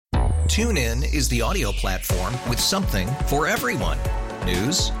TuneIn is the audio platform with something for everyone.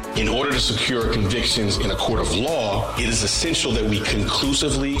 News. In order to secure convictions in a court of law, it is essential that we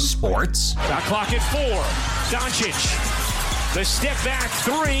conclusively. Sports. Shot clock at 4. Doncic. The step back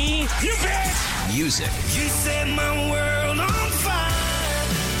 3. You bet. Music. You set my world on fire.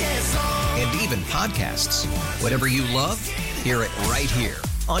 Yes, and even podcasts. Whatever you love, hear it right here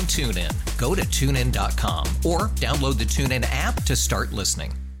on TuneIn. Go to TuneIn.com or download the TuneIn app to start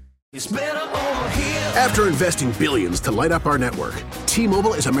listening. It's better over here. After investing billions to light up our network,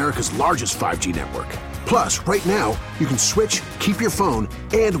 T-Mobile is America's largest 5G network. Plus, right now, you can switch, keep your phone,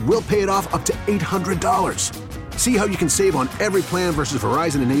 and we'll pay it off up to $800. See how you can save on every plan versus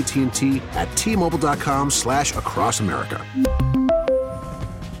Verizon and AT&T at T-Mobile.com/across America.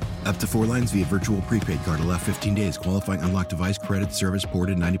 Up to 4 lines via virtual prepaid card. Allow 15 days. Qualifying unlocked device credit service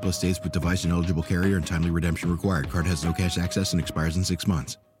ported 90-plus states with device and eligible carrier and timely redemption required. Card has no cash access and expires in 6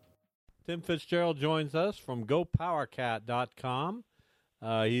 months. Tim Fitzgerald joins us from GoPowerCat.com.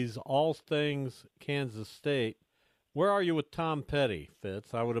 He's all things Kansas State. Where are you with Tom Petty,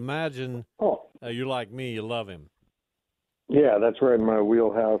 Fitz? I would imagine you're like me. You love him. Yeah, that's right in my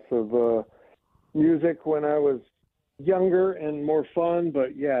wheelhouse of music when I was younger and more fun.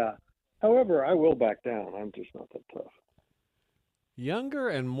 But, yeah, however, I will back down. I'm just not that tough. Younger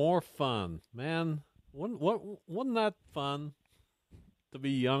and more fun. Man, wasn't that fun? To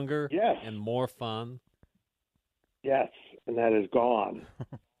be younger and more fun. Yes, and that is gone.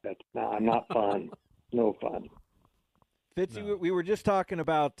 I'm not fun. No fun. Fitzy, no. We were just talking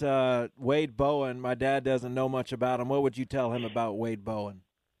about Wade Bowen. My dad doesn't know much about him. What would you tell him about Wade Bowen?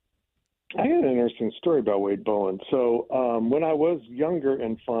 I had an interesting story about Wade Bowen. So when I was younger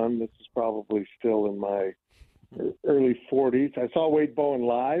and fun, this is probably still in my early 40s, I saw Wade Bowen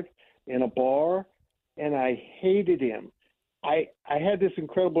live in a bar, and I hated him. I had this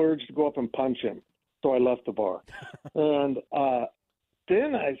incredible urge to go up and punch him, so I left the bar. And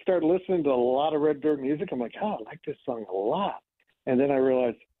then I started listening to a lot of Red Dirt music. I'm like, I like this song a lot. And then I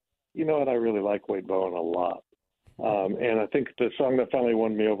realized, you know what, I really like Wade Bowen a lot. And I think the song that finally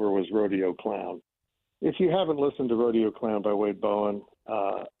won me over was Rodeo Clown. If you haven't listened to Rodeo Clown by Wade Bowen,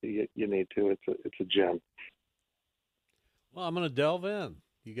 you need to. It's a gem. Well, I'm going to delve in.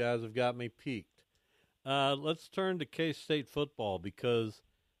 You guys have got me peaked. Let's turn to K-State football because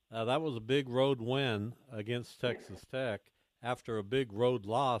that was a big road win against Texas Tech after a big road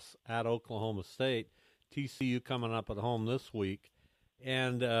loss at Oklahoma State. TCU coming up at home this week.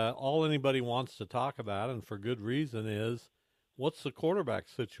 And all anybody wants to talk about, and for good reason, is what's the quarterback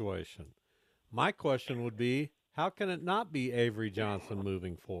situation? My question would be, how can it not be Avery Johnson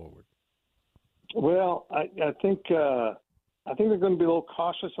moving forward? Well, I think they're going to be a little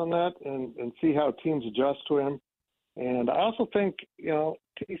cautious on that and see how teams adjust to him. And I also think,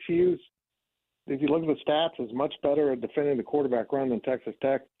 TCU's, if you look at the stats, is much better at defending the quarterback run than Texas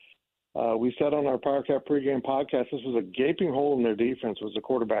Tech. We said on our PowerCat pregame podcast, this was a gaping hole in their defense was the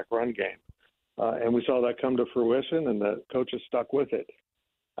quarterback run game. And we saw that come to fruition, and the coaches stuck with it.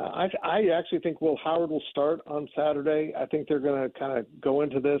 I actually think Will Howard will start on Saturday. I think they're going to kind of go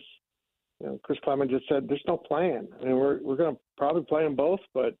into this. Chris Clement just said there's no plan. I mean, we're going to probably play them both,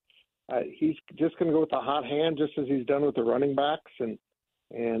 but he's just going to go with the hot hand, just as he's done with the running backs and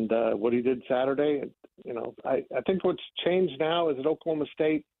what he did Saturday. I think what's changed now is at Oklahoma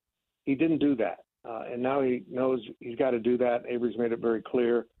State, he didn't do that, and now he knows he's got to do that. Avery's made it very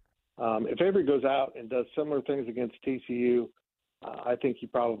clear. If Avery goes out and does similar things against TCU, I think he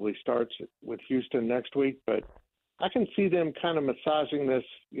probably starts with Houston next week, but I can see them kind of massaging this,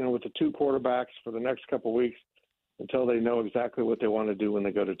 with the two quarterbacks for the next couple of weeks until they know exactly what they want to do when they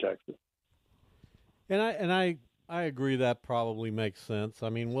go to Texas. And I agree that probably makes sense. I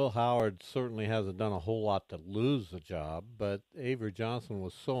mean, Will Howard certainly hasn't done a whole lot to lose the job, but Avery Johnson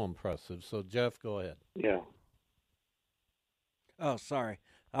was so impressive. So, Jeff, go ahead. Yeah. Oh, sorry.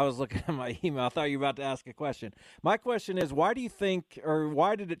 I was looking at my email. I thought you were about to ask a question. My question is, why do you think, or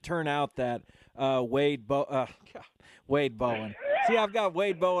why did it turn out that Wade Bowen? See, I've got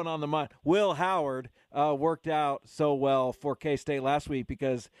Wade Bowen on the mind. Will Howard worked out so well for K-State last week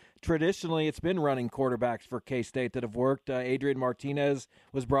because traditionally it's been running quarterbacks for K-State that have worked. Adrian Martinez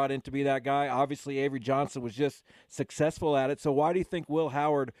was brought in to be that guy. Obviously, Avery Johnson was just successful at it. So why do you think Will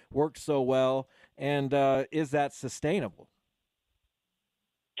Howard worked so well, and is that sustainable?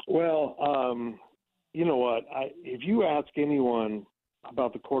 Well, you know what? If you ask anyone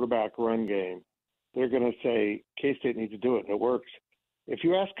about the quarterback run game, they're going to say K-State needs to do it. It works. If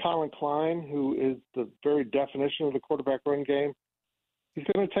you ask Colin Klein, who is the very definition of the quarterback run game, he's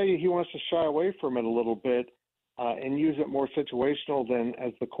going to tell you he wants to shy away from it a little bit. and use it more situational than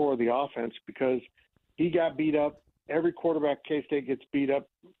as the core of the offense, because he got beat up. Every quarterback K-State gets beat up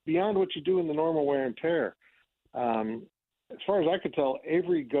beyond what you do in the normal wear and tear. As far as I could tell,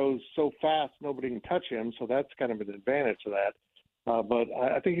 Avery goes so fast nobody can touch him, so that's kind of an advantage to that. But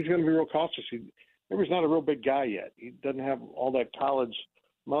I think he's going to be real cautious. Avery's not a real big guy yet. He doesn't have all that college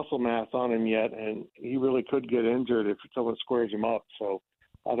muscle mass on him yet, and he really could get injured if someone squares him up. So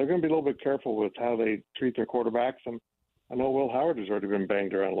they're going to be a little bit careful with how they treat their quarterbacks. And I know Will Howard has already been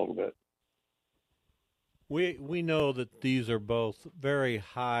banged around a little bit. We know that these are both very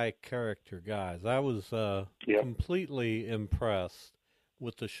high character guys. I was completely impressed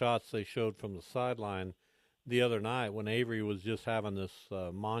with the shots they showed from the sideline the other night when Avery was just having this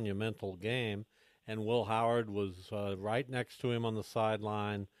monumental game, and Will Howard was right next to him on the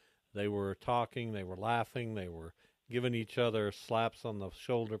sideline. They were talking, they were laughing, they were giving each other slaps on the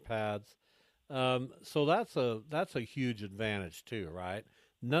shoulder pads. So that's a huge advantage too, right?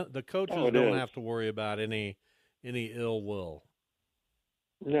 No, the coaches don't have to worry about any ill will.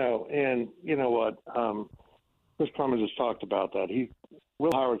 No, and you know what? Chris Plummer just talked about that.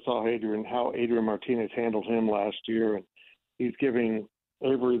 Will Howard saw how Adrian Martinez handled him last year, and he's giving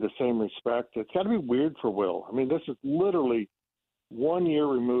Avery the same respect. It's got to be weird for Will. I mean, this is literally 1 year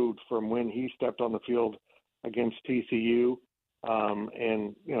removed from when he stepped on the field against TCU,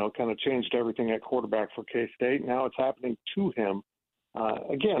 and kind of changed everything at quarterback for K-State. Now it's happening to him.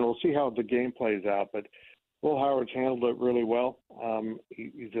 Again, we'll see how the game plays out, but Will Howard's handled it really well.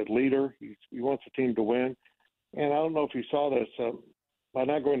 He's a leader. He wants the team to win. And I don't know if you saw this. By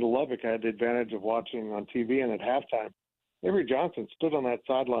not going to Lubbock, I had the advantage of watching on TV, and at halftime, Avery Johnson stood on that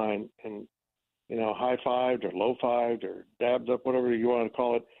sideline and, high-fived or low-fived or dabbed up, whatever you want to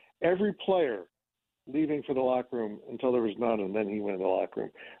call it, every player leaving for the locker room until there was none, and then he went in the locker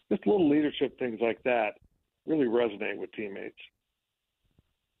room. Just little leadership things like that really resonate with teammates.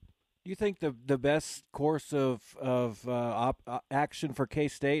 Do you think the best course of action for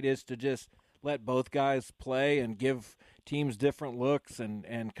K-State is to just let both guys play and give teams different looks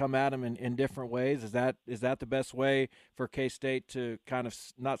and come at them in different ways? Is that the best way for K-State to kind of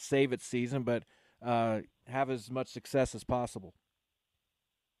not save its season, but have as much success as possible?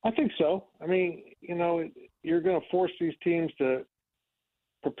 I think so. I mean, you're going to force these teams to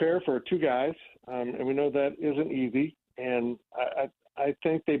prepare for two guys, and we know that isn't easy. And I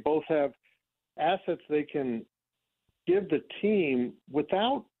think they both have assets they can give the team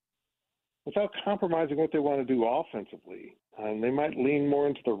without compromising what they want to do offensively. And they might lean more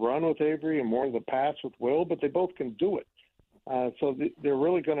into the run with Avery and more into the pass with Will, but they both can do it. So they're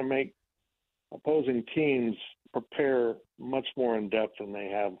really going to make opposing teams prepare much more in depth than they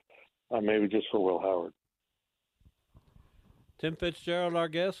have maybe just for Will Howard. Tim Fitzgerald, our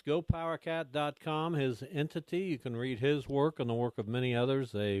guest, GoPowerCat.com, his entity. You can read his work and the work of many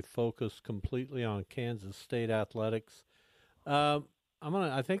others. They focus completely on Kansas State athletics. I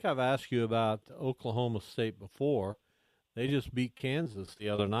think I've asked you about Oklahoma State before. They just beat Kansas the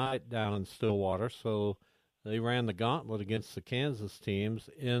other night down in Stillwater, so they ran the gauntlet against the Kansas teams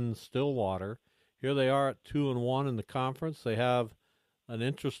in Stillwater. Here they are at 2-1 in the conference. They have an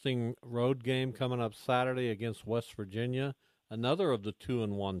interesting road game coming up Saturday against West Virginia, another of the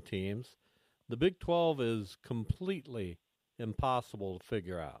 2-1 teams. The Big 12 is completely impossible to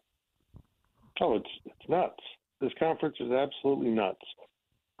figure out. Oh, it's nuts. This conference is absolutely nuts.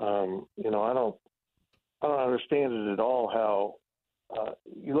 I don't understand it at all. How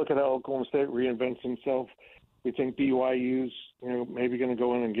you look at how Oklahoma State reinvents himself. We think BYU's maybe going to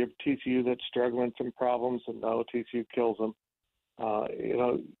go in and give TCU that's struggling some problems, and no, TCU kills them.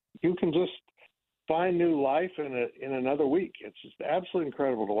 You can just find new life in another week. It's just absolutely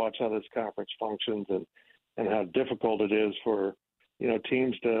incredible to watch how this conference functions and how difficult it is for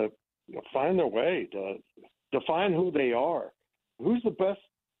teams to find their way, to define who they are. Who's the best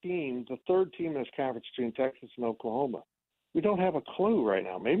team, the third team in this conference between Texas and Oklahoma? We don't have a clue right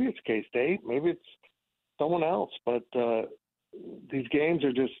now. Maybe it's K-State, maybe it's someone else, but these games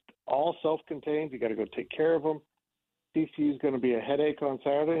are just all self-contained. You got to go take care of them. TCU is going to be a headache on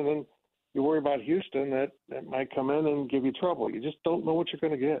Saturday, and then you worry about Houston that might come in and give you trouble. You just don't know what you're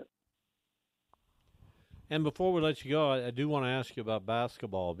going to get. And before we let you go, I do want to ask you about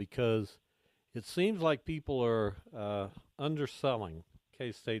basketball, because it seems like people are underselling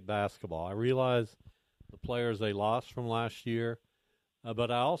K-State basketball. I realize the players they lost from last year,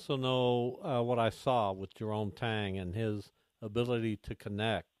 but I also know what I saw with Jerome Tang and his ability to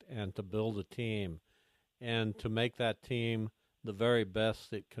connect and to build a team and to make that team the very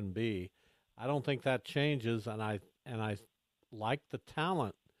best it can be. I don't think that changes, and I like the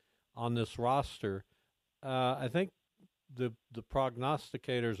talent on this roster. I think the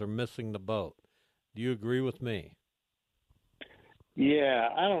prognosticators are missing the boat. Do you agree with me? Yeah,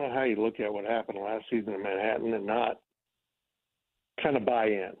 I don't know how you look at what happened last season in Manhattan and not kind of buy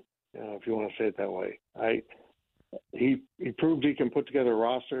in, if you want to say it that way. He proved he can put together a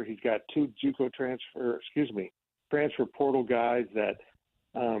roster. He's got 2 JUCO transfer portal guys that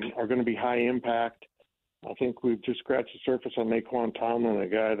are going to be high impact. I think we've just scratched the surface on Naquan Tomlin, a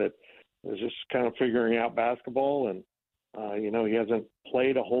guy that is just kind of figuring out basketball. And, he hasn't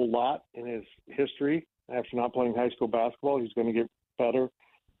played a whole lot in his history. After not playing high school basketball, he's going to get better.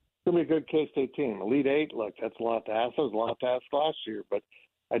 It's going to be a good K-State team. Elite Eight, look, that's a lot to ask. That was a lot to ask last year. But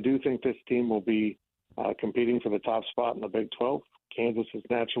I do think this team will be competing for the top spot in the Big 12. Kansas is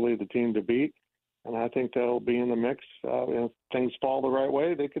naturally the team to beat. And I think they'll be in the mix. If things fall the right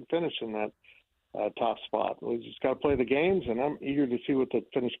way, they could finish in that top spot. We just got to play the games, and I'm eager to see what the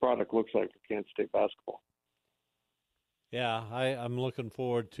finished product looks like for Kansas State basketball. Yeah, I'm looking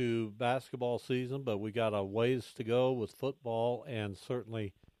forward to basketball season, but we got a ways to go with football, and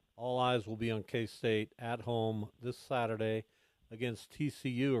certainly all eyes will be on K-State at home this Saturday against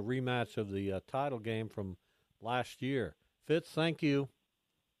TCU, a rematch of the title game from last year. Fitz, thank you.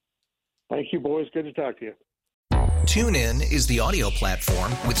 Thank you, boys. Good to talk to you. TuneIn is the audio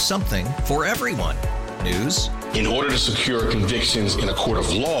platform with something for everyone. News. In order to secure convictions in a court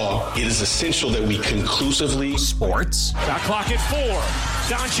of law, it is essential that we conclusively. Sports. Shot clock at 4.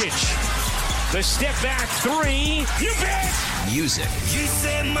 Doncic. The step back 3. You bet. Music. You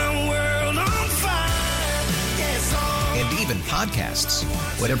set my world on fire. Yes, and even podcasts.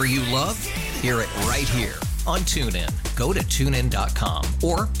 Whatever you love, hear it right here on TuneIn. Go to TuneIn.com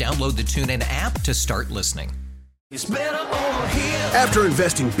or download the TuneIn app to start listening. It's better over here. After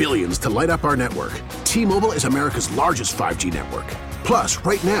investing billions to light up our network, T-Mobile is America's largest 5G network. Plus,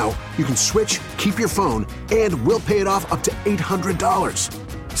 right now, you can switch, keep your phone, and we'll pay it off up to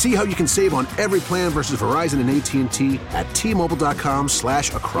 $800. See how you can save on every plan versus Verizon and AT&T at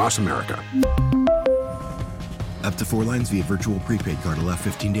T-Mobile.com/across America. Up to 4 lines via virtual prepaid card. Allow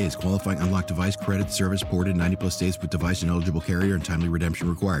 15 days. Qualifying unlocked device credit service ported 90-plus days with device and eligible carrier and timely redemption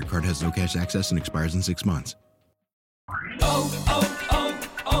required. Card has no cash access and expires in 6 months.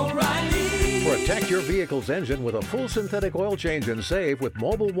 O'Reilly. Protect your vehicle's engine with a full synthetic oil change and save with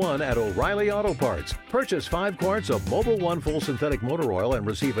Mobil 1 at O'Reilly Auto Parts. Purchase 5 quarts of Mobil 1 full synthetic motor oil and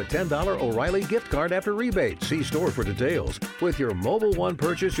receive a $10 O'Reilly gift card after rebate. See store for details. With your Mobil 1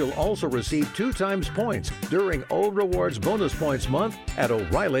 purchase, you'll also receive 2 times points during O Rewards Bonus Points Month at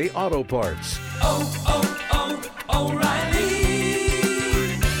O'Reilly Auto Parts. O'Reilly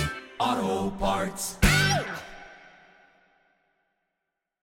Auto Parts.